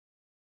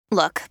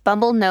Look,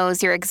 Bumble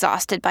knows you're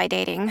exhausted by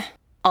dating.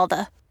 All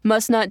the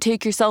must not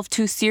take yourself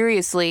too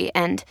seriously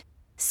and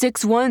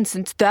 6'1"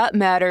 since that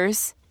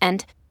matters.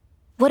 And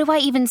what do I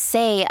even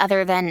say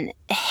other than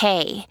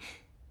hey?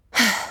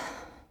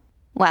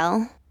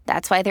 Well,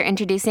 that's why they're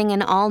introducing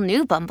an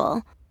all-new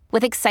Bumble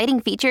with exciting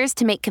features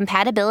to make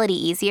compatibility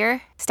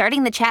easier,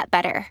 starting the chat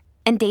better,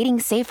 and dating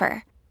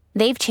safer.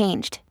 They've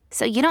changed,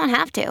 so you don't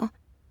have to.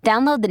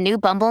 Download the new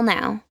Bumble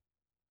now.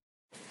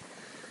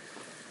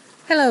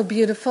 Hello,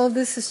 beautiful.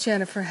 This is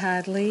Jennifer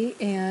Hadley,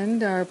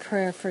 and our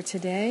prayer for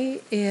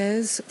today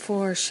is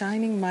for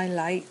shining my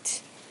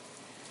light.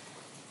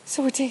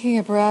 So we're taking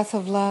a breath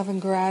of love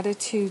and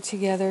gratitude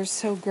together,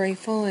 so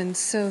grateful and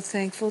so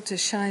thankful to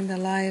shine the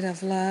light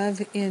of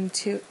love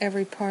into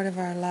every part of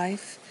our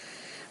life.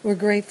 We're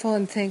grateful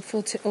and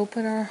thankful to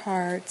open our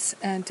hearts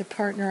and to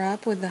partner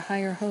up with the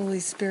higher Holy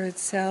Spirit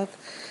self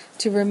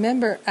to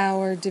remember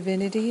our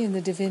divinity and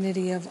the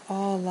divinity of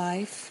all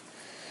life.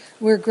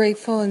 We're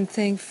grateful and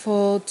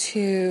thankful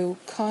to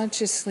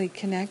consciously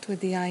connect with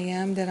the I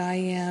am that I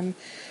am,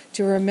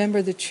 to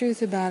remember the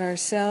truth about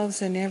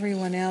ourselves and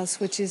everyone else,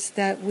 which is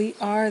that we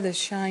are the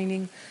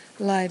shining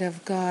light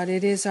of God.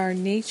 It is our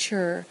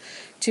nature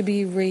to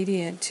be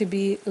radiant, to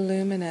be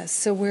luminous.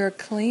 So we're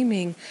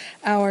claiming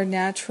our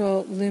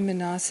natural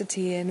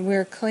luminosity, and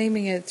we're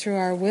claiming it through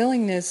our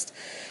willingness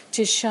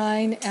to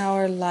shine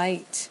our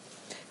light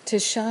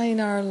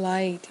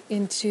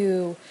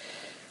into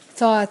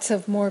thoughts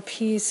of more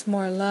peace,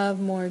 more love,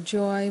 more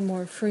joy,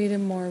 more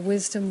freedom, more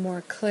wisdom,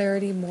 more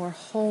clarity, more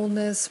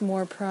wholeness,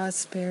 more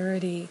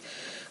prosperity.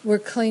 We're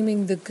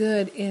claiming the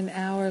good in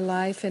our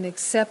life and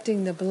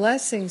accepting the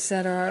blessings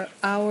that are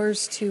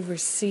ours to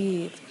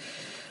receive.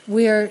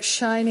 We are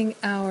shining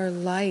our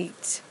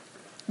light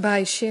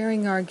by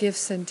sharing our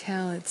gifts and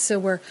talents. So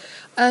we're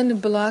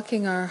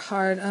unblocking our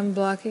heart,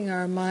 unblocking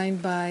our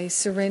mind by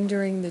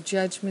surrendering the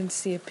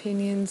judgments, the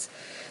opinions,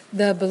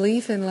 the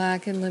belief in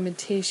lack and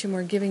limitation.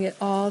 We're giving it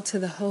all to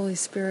the Holy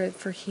Spirit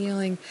for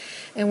healing.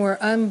 And we're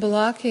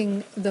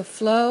unblocking the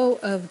flow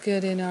of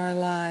good in our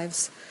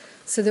lives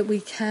so that we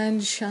can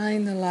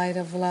shine the light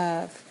of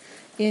love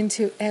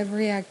into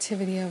every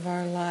activity of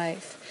our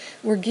life.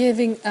 We're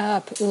giving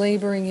up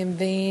laboring in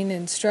vain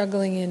and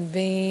struggling in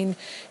vain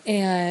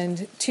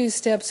and 2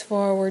 steps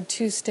forward,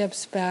 2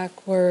 steps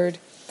backward.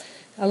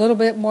 A little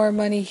bit more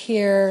money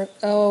here,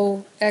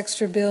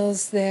 extra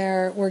bills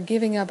there. We're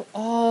giving up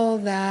all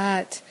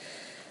that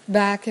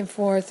back and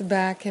forth,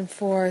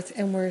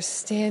 and we're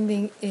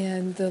standing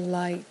in the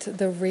light,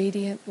 the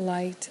radiant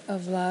light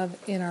of love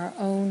in our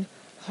own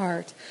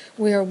heart.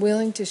 We are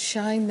willing to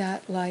shine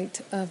that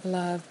light of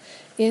love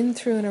in,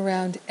 through, and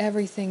around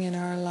everything in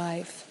our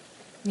life.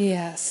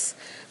 Yes,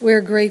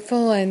 we're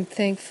grateful and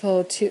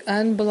thankful to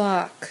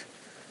unblock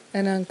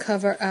and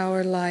uncover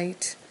our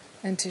light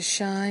and to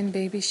shine,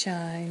 baby,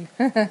 shine.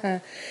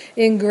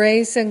 In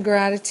grace and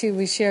gratitude,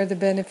 we share the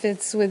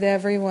benefits with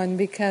everyone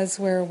because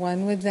we're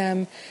one with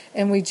them,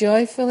 and we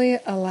joyfully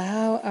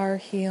allow our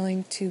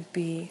healing to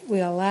be. We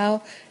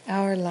allow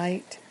our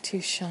light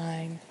to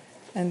shine.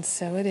 And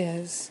so it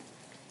is.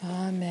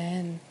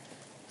 Amen.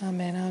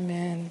 Amen,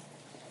 amen.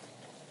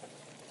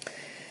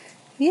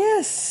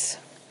 Yes.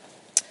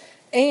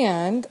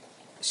 And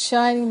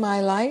shining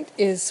my light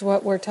is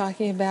what we're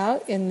talking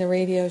about in the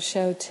radio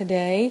show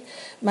today.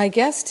 My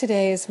guest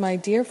today is my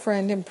dear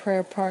friend and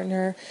prayer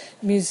partner,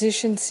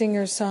 musician,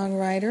 singer,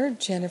 songwriter,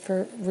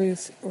 Jennifer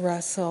Ruth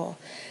Russell.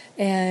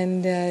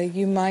 And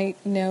you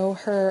might know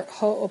her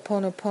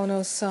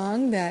Ho'oponopono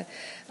song that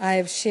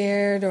I've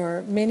shared,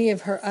 or many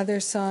of her other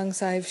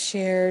songs I've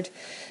shared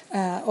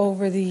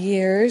over the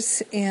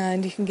years.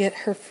 And you can get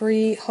her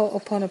free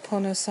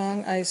Ho'oponopono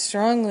song. I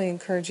strongly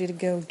encourage you to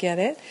go get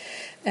it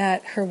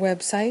at her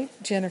website,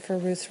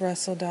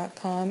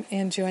 jenniferruthrussell.com,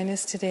 and join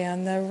us today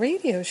on the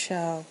radio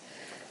show.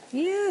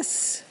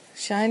 Yes,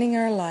 shining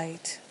our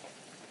light.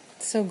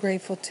 So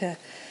grateful to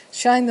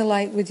shine the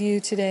light with you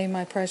today,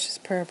 my precious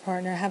prayer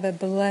partner. Have a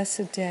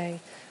blessed day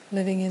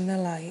living in the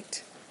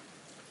light.